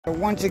So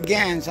once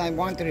again, I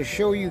wanted to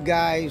show you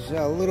guys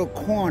a little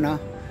corner,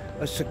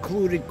 a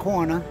secluded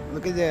corner.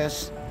 Look at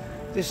this.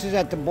 This is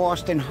at the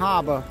Boston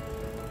Harbor.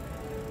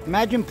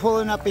 Imagine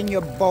pulling up in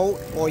your boat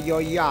or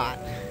your yacht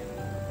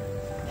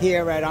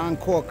here at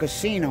Encore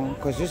Casino,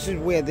 because this is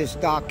where this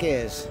dock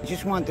is.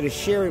 Just wanted to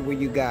share it with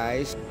you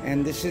guys.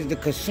 And this is the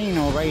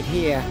casino right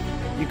here.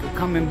 You could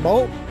come in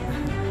boat,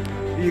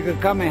 you could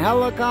come in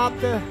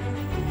helicopter,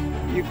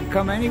 you could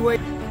come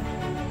anyway.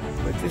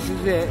 But this is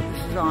it.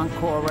 This is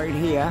Encore right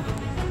here.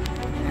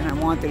 And I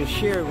wanted to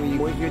share it with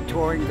you. Here's your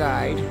touring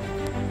guide.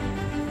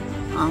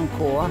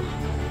 Encore.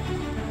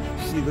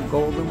 See the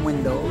golden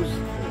windows.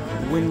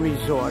 Wynn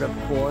Resort, of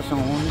course,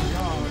 owned.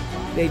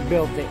 They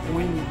built it.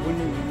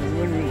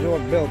 Wynn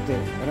Resort built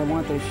it. But I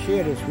wanted to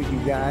share this with you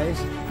guys.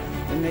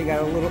 And they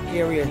got a little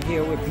area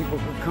here where people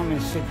could come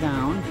and sit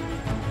down.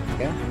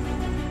 Yeah.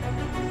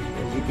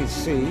 As you can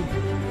see.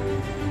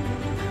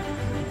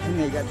 And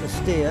they got the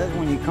stairs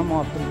when you come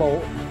off the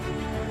boat.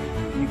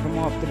 When you come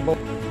off the boat,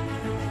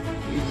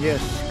 you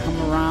just come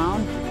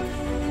around,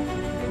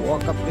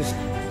 walk up this.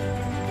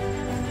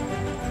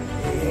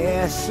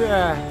 Yes,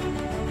 sir.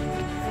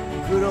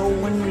 Good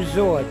old Wynn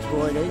Resort,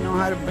 boy. They know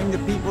how to bring the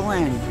people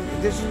in.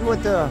 This is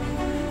what the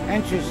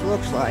entrance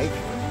looks like.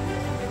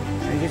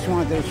 I just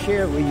wanted to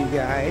share it with you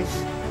guys.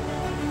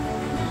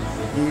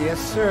 Yes,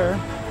 sir.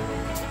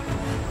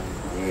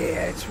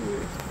 Yeah, it's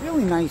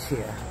really nice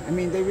here. I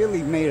mean, they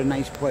really made a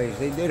nice place.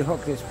 They did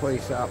hook this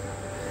place up.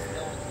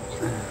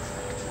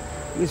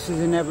 This is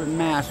in Everett,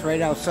 Mass,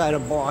 right outside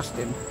of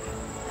Boston.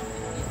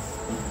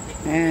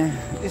 And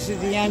this is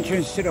the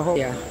entrance to the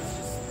hotel. Yeah.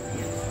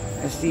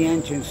 That's the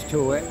entrance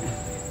to it.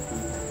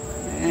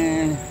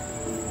 And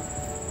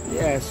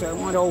yeah, so I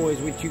went always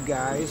with you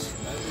guys.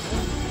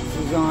 This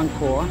is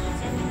Encore.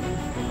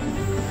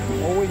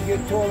 Always your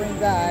touring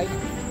guide.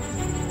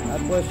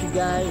 God bless you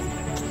guys.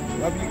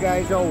 Love you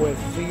guys always.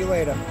 See you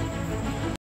later.